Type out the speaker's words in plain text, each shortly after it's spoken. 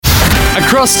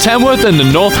Across Tamworth and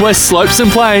the Northwest Slopes and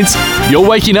Plains, you're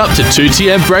waking up to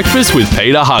 2TM Breakfast with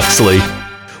Peter Huxley.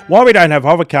 Why we don't have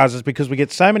hovercars is because we get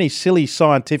so many silly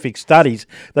scientific studies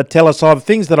that tell us either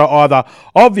things that are either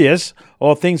obvious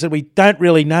or things that we don't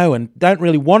really know and don't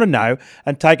really want to know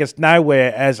and take us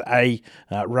nowhere as a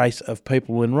race of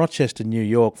people in Rochester, New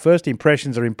York. First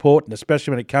impressions are important,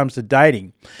 especially when it comes to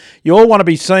dating. You all want to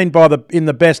be seen in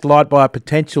the best light by a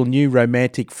potential new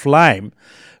romantic flame.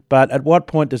 But at what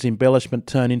point does embellishment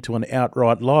turn into an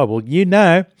outright lie? Well, you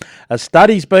know, a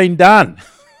study's been done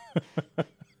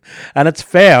and it's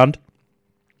found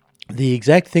the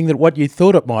exact thing that what you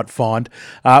thought it might find.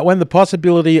 When the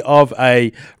possibility of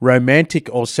a romantic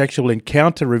or sexual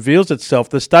encounter reveals itself,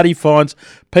 the study finds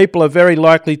people are very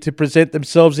likely to present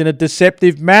themselves in a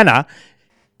deceptive manner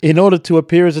in order to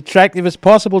appear as attractive as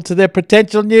possible to their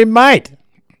potential new mate.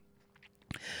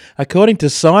 According to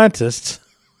scientists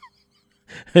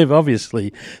who've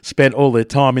obviously spent all their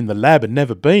time in the lab and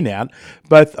never been out,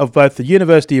 both the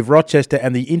University of Rochester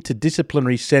and the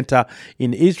Interdisciplinary Centre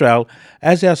in Israel,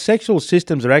 as our sexual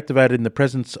systems are activated in the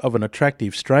presence of an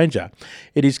attractive stranger,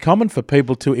 it is common for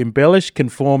people to embellish,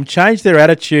 conform, change their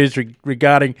attitudes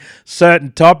regarding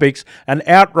certain topics, and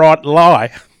outright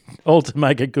lie, all to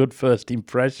make a good first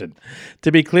impression.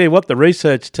 To be clear, what the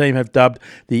research team have dubbed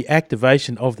the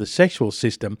activation of the sexual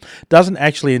system doesn't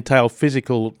actually entail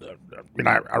physical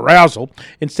arousal.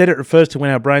 Instead, it refers to when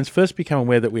our brains first become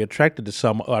aware that we're attracted to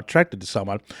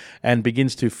someone and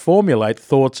begins to formulate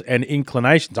thoughts and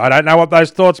inclinations. I don't know what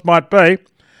those thoughts might be.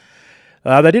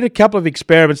 They did a couple of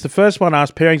experiments. The first one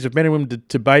asked pairings of men and women to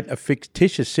debate a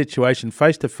fictitious situation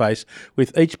face-to-face,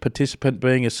 with each participant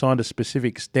being assigned a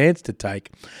specific stance to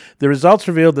take. The results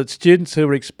revealed that students who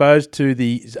were exposed to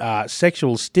the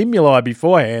sexual stimuli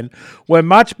beforehand were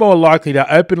much more likely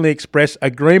to openly express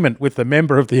agreement with the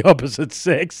member of the opposite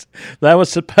sex they were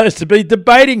supposed to be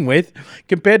debating with,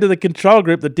 compared to the control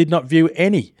group that did not view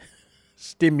any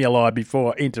stimuli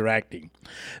before interacting.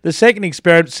 The second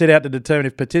experiment set out to determine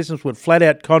if participants would flat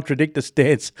out contradict a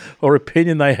stance or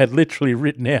opinion they had literally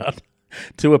written out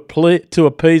to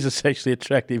appease a sexually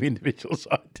attractive individual's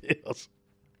ideals.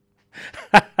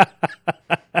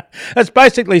 It's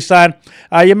basically saying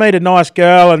you meet a nice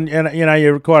girl and you know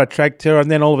you're quite attracted to her, and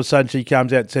then all of a sudden she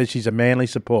comes out and says she's a Manly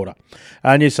supporter,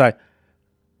 and you say,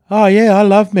 "Oh yeah, I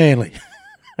love Manly."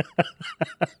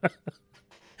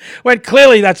 When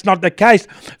clearly that's not the case.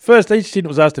 First, each student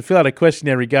was asked to fill out a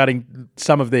questionnaire regarding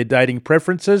some of their dating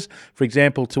preferences. For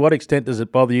example, to what extent does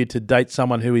it bother you to date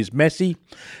someone who is messy?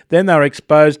 Then they were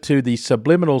exposed to the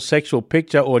subliminal sexual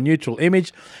picture or neutral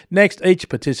image. Next, each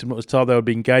participant was told they would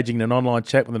be engaging in an online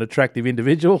chat with an attractive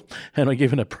individual and were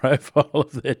given a profile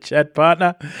of their chat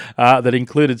partner that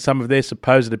included some of their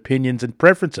supposed opinions and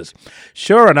preferences.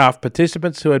 Sure enough,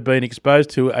 participants who had been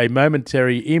exposed to a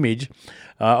momentary image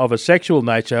of a sexual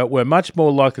nature were much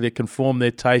more likely to conform their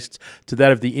tastes to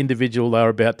that of the individual they were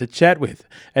about to chat with.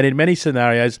 And in many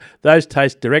scenarios, those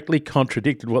tastes directly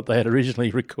contradicted what they had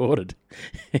originally recorded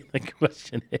in the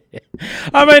questionnaire.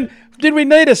 I mean, did we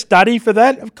need a study for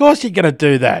that? Of course you're going to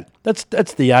do that.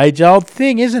 That's the age-old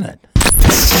thing, isn't it?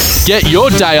 Get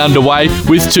your day underway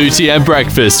with 2TM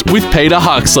Breakfast with Peter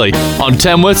Huxley on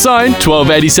Tamworth's own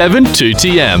 1287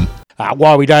 2TM.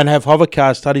 Why we don't have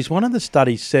hovercar studies, one of the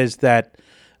studies says that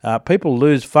people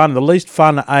lose fun. The least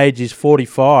fun age is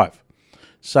 45.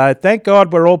 So thank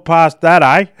God we're all past that,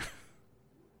 eh?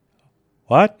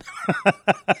 What?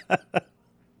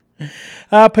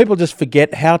 People just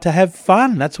forget how to have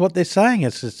fun. That's what they're saying.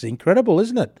 It's incredible,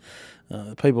 isn't it?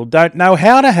 People don't know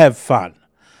how to have fun.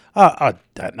 I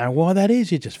don't know why that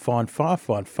is. You just find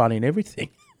fun in everything.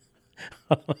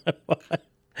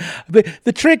 But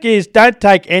the trick is, don't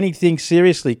take anything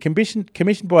seriously. Commissioned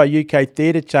by a UK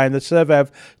theatre chain, the survey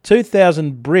of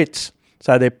 2,000 Brits,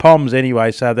 so they're POMs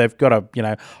anyway, so they've got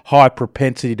a high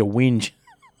propensity to whinge.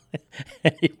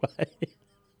 Anyway,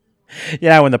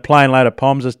 when the plane load of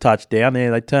POMs has touched down,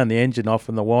 they turn the engine off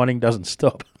and the whining doesn't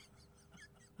stop.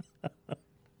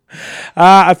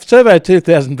 A survey of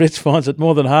 2,000 Brits finds that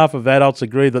more than half of adults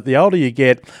agree that the older you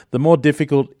get, the more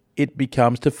difficult it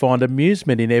becomes to find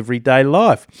amusement in everyday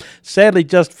life. Sadly,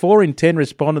 just 4 in 10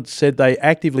 respondents said they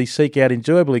actively seek out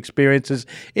enjoyable experiences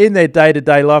in their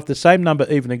day-to-day life. The same number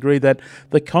even agree that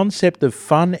the concept of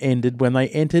fun ended when they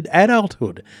entered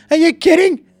adulthood. Are you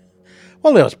kidding?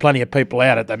 Well, there was plenty of people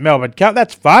out at the Melbourne Cup.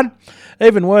 That's fun.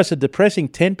 Even worse, a depressing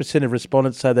 10% of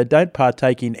respondents say they don't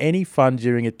partake in any fun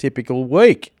during a typical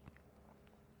week.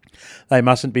 They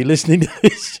mustn't be listening to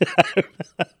this show.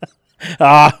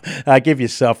 Give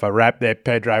yourself a rap there,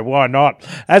 Pedro. Why not?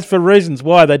 As for reasons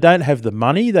why, they don't have the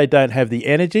money, they don't have the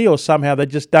energy, or somehow they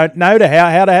just don't know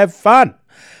how to have fun.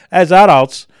 As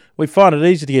adults, we find it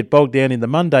easy to get bogged down in the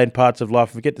mundane parts of life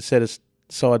and forget to set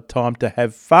aside time to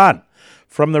have fun.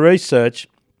 From the research,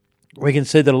 we can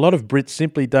see that a lot of Brits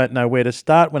simply don't know where to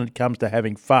start when it comes to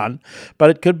having fun, but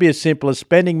it could be as simple as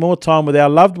spending more time with our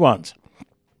loved ones.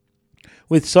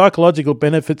 With psychological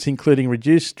benefits including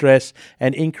reduced stress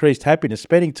and increased happiness,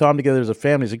 spending time together as a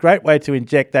family is a great way to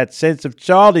inject that sense of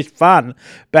childish fun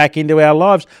back into our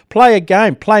lives. Play a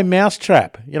game, play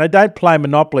Mousetrap. Don't play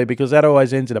Monopoly because that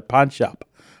always ends in a punch-up.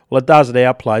 Well, it does at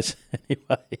our place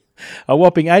anyway. A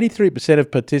whopping 83%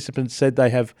 of participants said they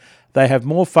have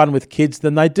more fun with kids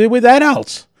than they do with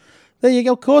adults. There you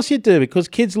go. Of course you do, because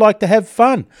kids like to have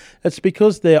fun. It's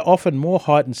because they're often more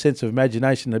heightened sense of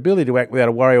imagination and ability to act without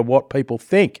a worry of what people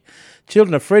think.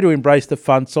 Children are free to embrace the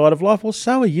fun side of life. Well,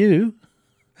 so are you.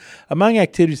 Among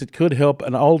activities that could help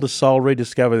an older soul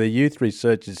rediscover their youth,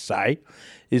 researchers say,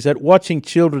 is that watching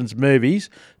children's movies,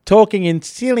 talking in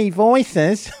silly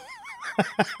voices,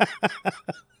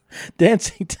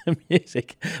 dancing to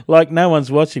music like no one's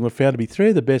watching were found to be three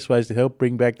of the best ways to help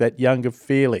bring back that younger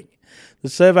feeling. The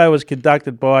survey was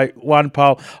conducted by One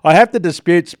Poll. I have to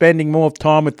dispute spending more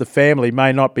time with the family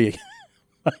may not be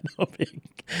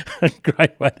a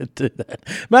great way to do that.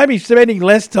 Maybe spending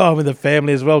less time with the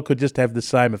family as well could just have the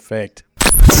same effect.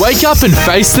 Wake up and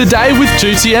face the day with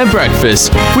 2TM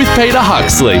Breakfast with Peter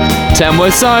Huxley.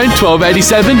 Tamworth Zone,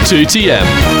 1287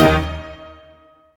 2TM.